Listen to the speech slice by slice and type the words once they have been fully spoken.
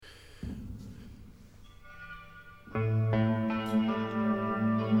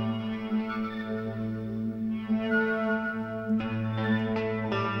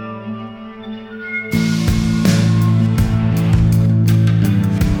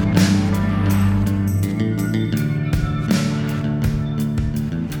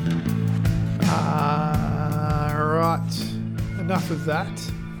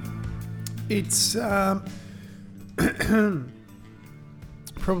that. It's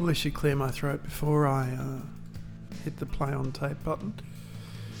probably should clear my throat before I hit the play on tape button.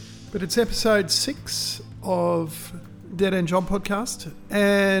 But it's episode 6 of Dead End Job Podcast,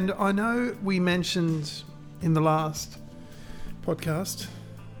 and I know we mentioned in the last podcast,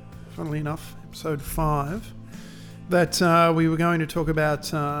 funnily enough, episode 5, that we were going to talk about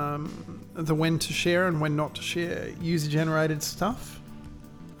the when to share and when not to share user-generated stuff.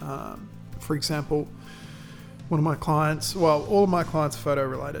 For example, one of my clients, well, all of my clients are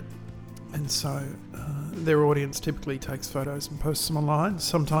photo-related, and so their audience typically takes photos and posts them online.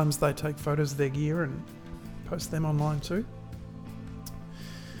 Sometimes they take photos of their gear and post them online too.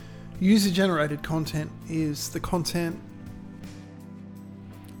 User-generated content is the content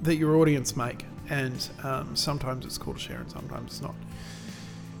that your audience make, and sometimes it's cool to share and sometimes it's not.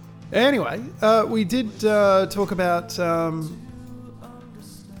 Anyway, we did talk about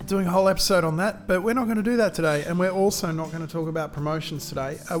doing a whole episode on that, but we're not going to do that today, and we're also not going to talk about promotions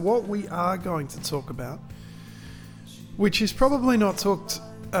today. What we are going to talk about, which is probably not talked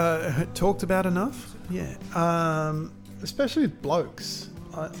about enough, especially with blokes,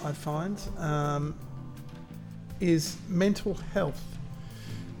 I find, is mental health.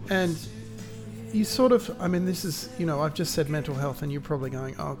 And you sort of, this is, I've just said mental health and you're probably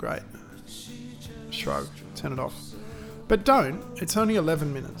going, oh great, shrug, turn it off. But don't, it's only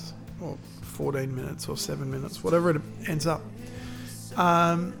 11 minutes or 14 minutes or 7 minutes, whatever it ends up.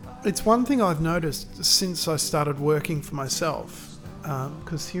 It's one thing I've noticed since I started working for myself,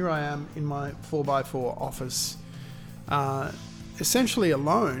 because here I am in my 4x4 office, essentially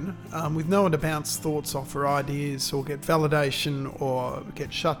alone, with no one to bounce thoughts off or ideas or get validation or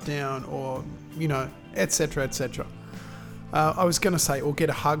get shut down or, etc., etc. I was going to say, or get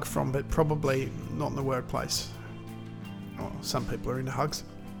a hug from, but probably not in the workplace. Oh, some people are into hugs.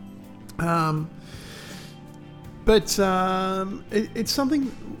 But it's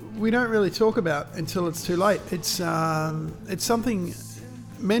something we don't really talk about until it's too late. It's something,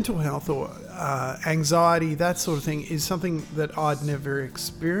 mental health or anxiety, that sort of thing, is something that I'd never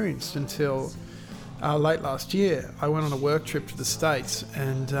experienced until late last year. I went on a work trip to the States,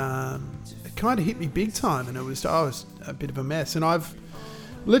 and it kind of hit me big time, and I was a bit of a mess. And I've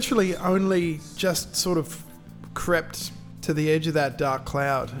literally only just sort of crept to the edge of that dark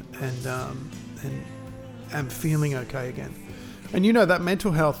cloud, and am feeling okay again. And that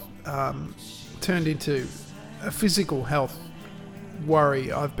mental health turned into a physical health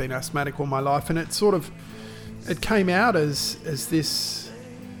worry. I've been asthmatic all my life, and it came out as this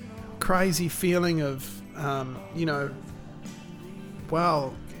crazy feeling of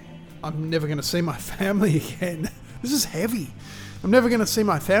well, I'm never going to see my family again. This is heavy. I'm never going to see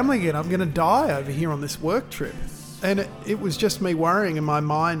my family again. I'm going to die over here on this work trip. And it was just me worrying and my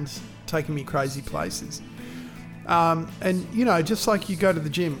mind taking me crazy places. And just like you go to the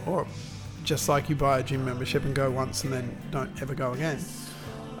gym, or just like you buy a gym membership and go once and then don't ever go again,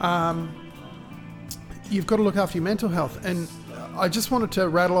 you've got to look after your mental health. And I just wanted to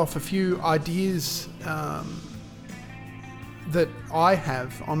rattle off a few ideas that I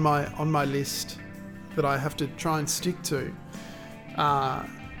have on my list that I have to try and stick to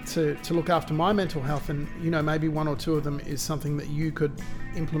look after my mental health. And maybe one or two of them is something that you could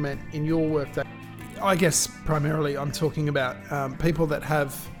implement in your work. That I guess primarily I'm talking about people that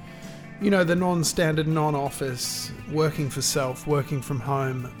have the non-standard, non-office, working for self, working from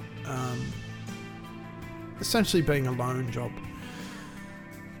home, essentially being a lone job.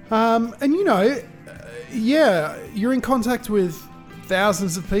 And you're in contact with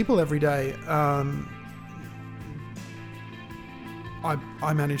thousands of people every day.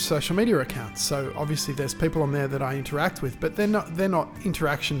 I manage social media accounts, so obviously there's people on there that I interact with, but they're not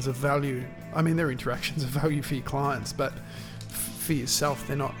interactions of value. They're interactions of value for your clients, but for yourself,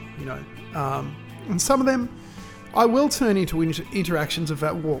 they're not, and some of them I will turn into interactions of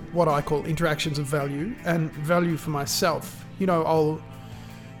what I call interactions of value and value for myself.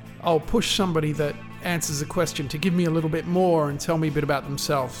 I'll push somebody that answers a question to give me a little bit more and tell me a bit about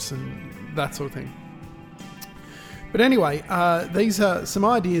themselves and that sort of thing. But anyway, these are some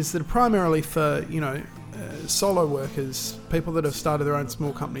ideas that are primarily for, solo workers, people that have started their own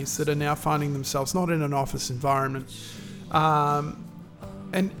small companies that are now finding themselves not in an office environment.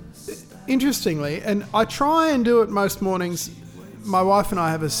 And interestingly, and I try and do it most mornings, my wife and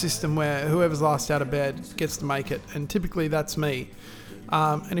I have a system where whoever's last out of bed gets to make it, and typically that's me.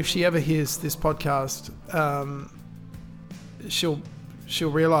 And if she ever hears this podcast,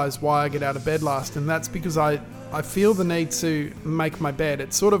 she'll realise why I get out of bed last, and that's because I feel the need to make my bed.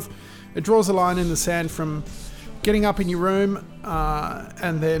 It draws a line in the sand from getting up in your room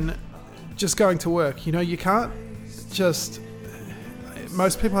and then just going to work. You can't just...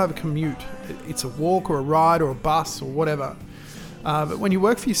 Most people have a commute. It's a walk or a ride or a bus or whatever. But when you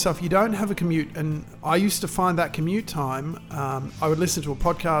work for yourself, you don't have a commute. And I used to find that commute time, I would listen to a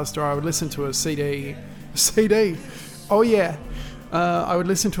podcast or I would listen to a CD. Oh, yeah. I would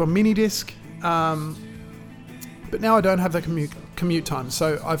listen to a mini disc. But now I don't have that commute time.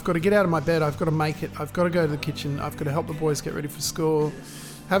 So I've got to get out of my bed. I've got to make it. I've got to go to the kitchen. I've got to help the boys get ready for school,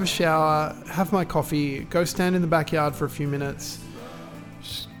 have a shower, have my coffee, go stand in the backyard for a few minutes,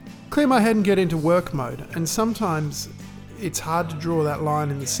 clear my head and get into work mode. And sometimes it's hard to draw that line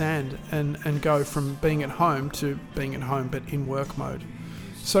in the sand and go from being at home to being at home but in work mode.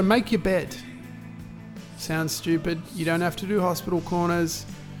 So make your bed. Sounds stupid. You don't have to do hospital corners.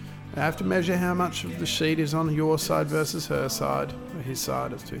 You have to measure how much of the sheet is on your side versus her side. Or his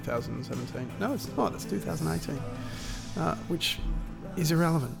side is 2017. No, it's not. It's 2018, which is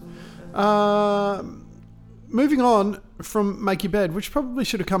irrelevant. Moving on from make your bed, which probably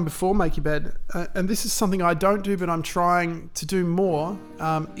should have come before make your bed, and this is something I don't do but I'm trying to do more,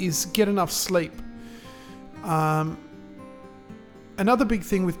 is get enough sleep. Another big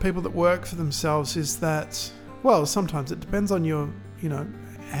thing with people that work for themselves is that, well, sometimes it depends on your,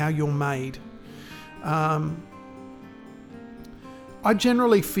 how you're made. I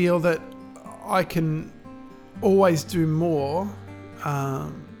generally feel that I can always do more,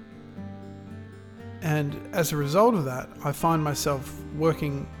 and as a result of that, I find myself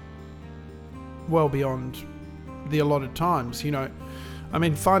working well beyond the allotted times.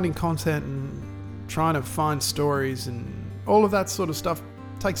 Finding content and trying to find stories and all of that sort of stuff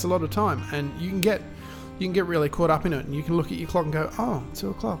takes a lot of time, and you can get really caught up in it, and you can look at your clock and go, oh, 2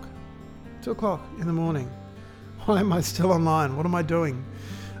 o'clock in the morning. Why am I still online? What am I doing?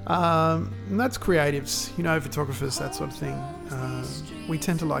 And that's creatives, photographers, that sort of thing. We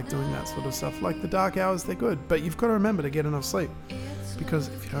tend to like doing that sort of stuff. Like the dark hours, they're good, but you've got to remember to get enough sleep, because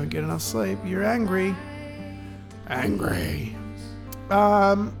if you don't get enough sleep, you're angry.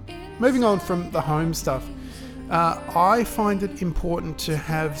 Moving on from the home stuff, I find it important to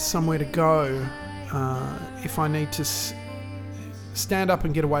have somewhere to go if I need to stand up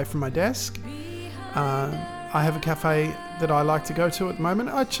and get away from my desk. I have a cafe that I like to go to at the moment.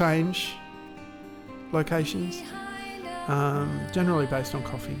 I change locations, generally based on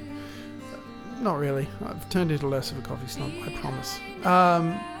coffee. Not really. I've turned into less of a coffee snob, I promise.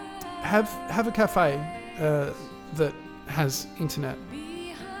 Have a cafe that has internet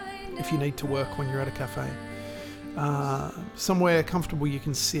if you need to work when you're at a cafe. Somewhere comfortable you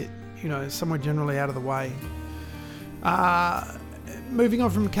can sit, somewhere generally out of the way. Moving on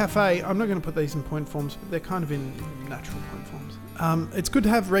from a cafe, I'm not going to put these in point forms, but they're kind of in natural point forms. It's good to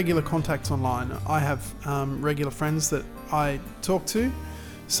have regular contacts online. I have regular friends that I talk to,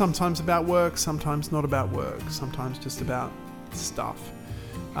 sometimes about work, sometimes not about work, sometimes just about stuff.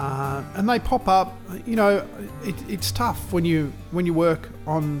 And they pop up. It's tough when you work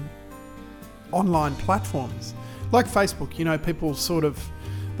on online platforms like Facebook. People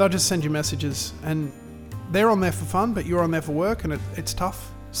they'll just send you messages, and they're on there for fun, but you're on there for work, and it's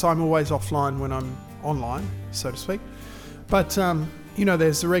tough. So I'm always offline when I'm online, so to speak. But,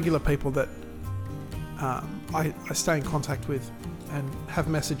 there's the regular people that I stay in contact with and have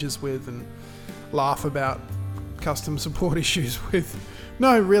messages with and laugh about custom support issues with.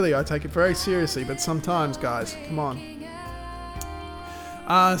 No, really, I take it very seriously, but sometimes, guys, come on.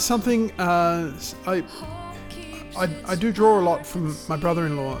 I do draw a lot from my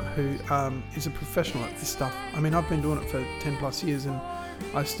brother-in-law, who is a professional at this stuff. I've been doing it for 10 plus years, and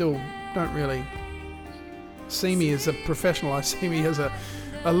I still don't really see me as a professional. I see me as a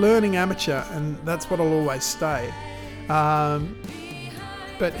learning amateur, and that's what I'll always stay.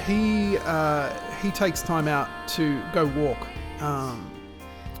 But he takes time out to go walk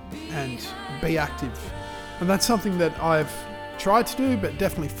and be active. And that's something that I've tried to do, but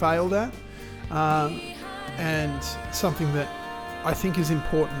definitely failed at. And something that I think is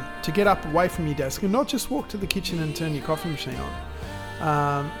important, to get up away from your desk and not just walk to the kitchen and turn your coffee machine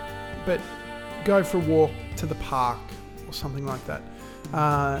on, but go for a walk to the park or something like that.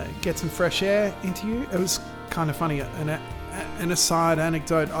 Get some fresh air into you. It was kind of funny, an aside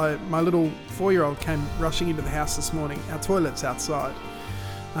anecdote, my little 4-year-old came rushing into the house this morning. Our toilet's outside.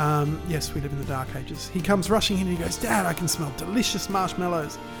 Yes, we live in the dark ages. He comes rushing in and he goes, "Dad, I can smell delicious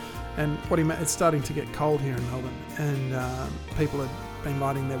marshmallows." And it's starting to get cold here in Melbourne, and people had been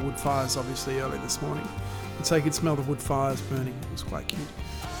lighting their wood fires obviously early this morning, and so you could smell the wood fires burning. It was quite cute.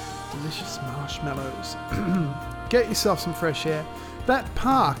 Delicious marshmallows. Get yourself some fresh air. That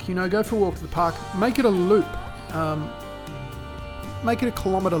park, go for a walk to the park. Make it a loop. make it a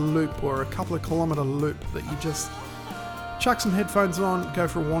kilometre loop or a couple of kilometre loop that you just chuck some headphones on, go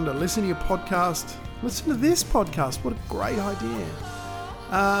for a wander, listen to your podcast, listen to this podcast. What a great idea.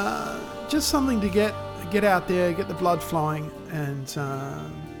 Just something to get out there, get the blood flowing, and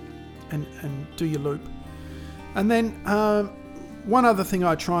do your loop. And then one other thing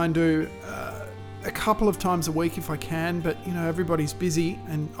I try and do a couple of times a week if I can, but everybody's busy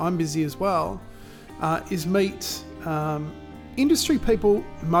and I'm busy as well, is meet industry people,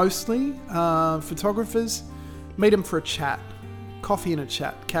 mostly photographers. Meet them for a chat, coffee and a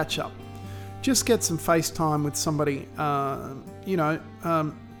chat, catch up. Just get some FaceTime with somebody,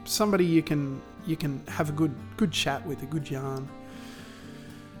 somebody you can have a good chat with, a good yarn.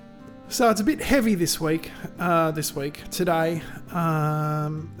 So it's a bit heavy this week. Today,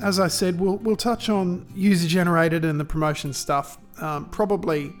 as I said, we'll touch on user generated and the promotion stuff.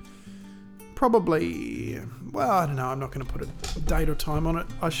 Probably. Well, I don't know. I'm not going to put a date or time on it.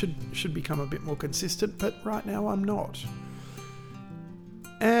 I should become a bit more consistent, but right now I'm not.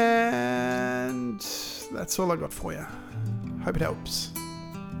 And that's all I got for you. Hope it helps.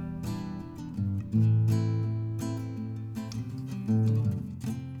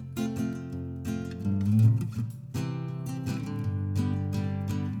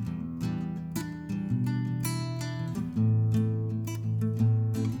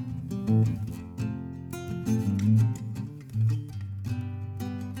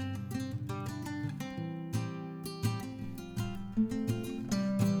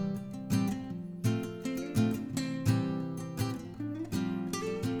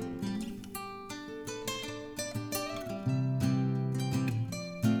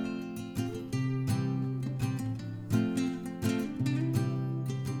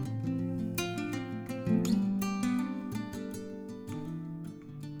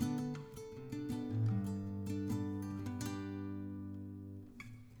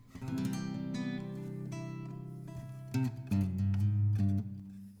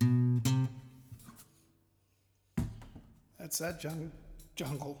 That's that jungle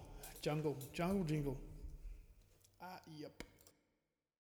jingle. Yep.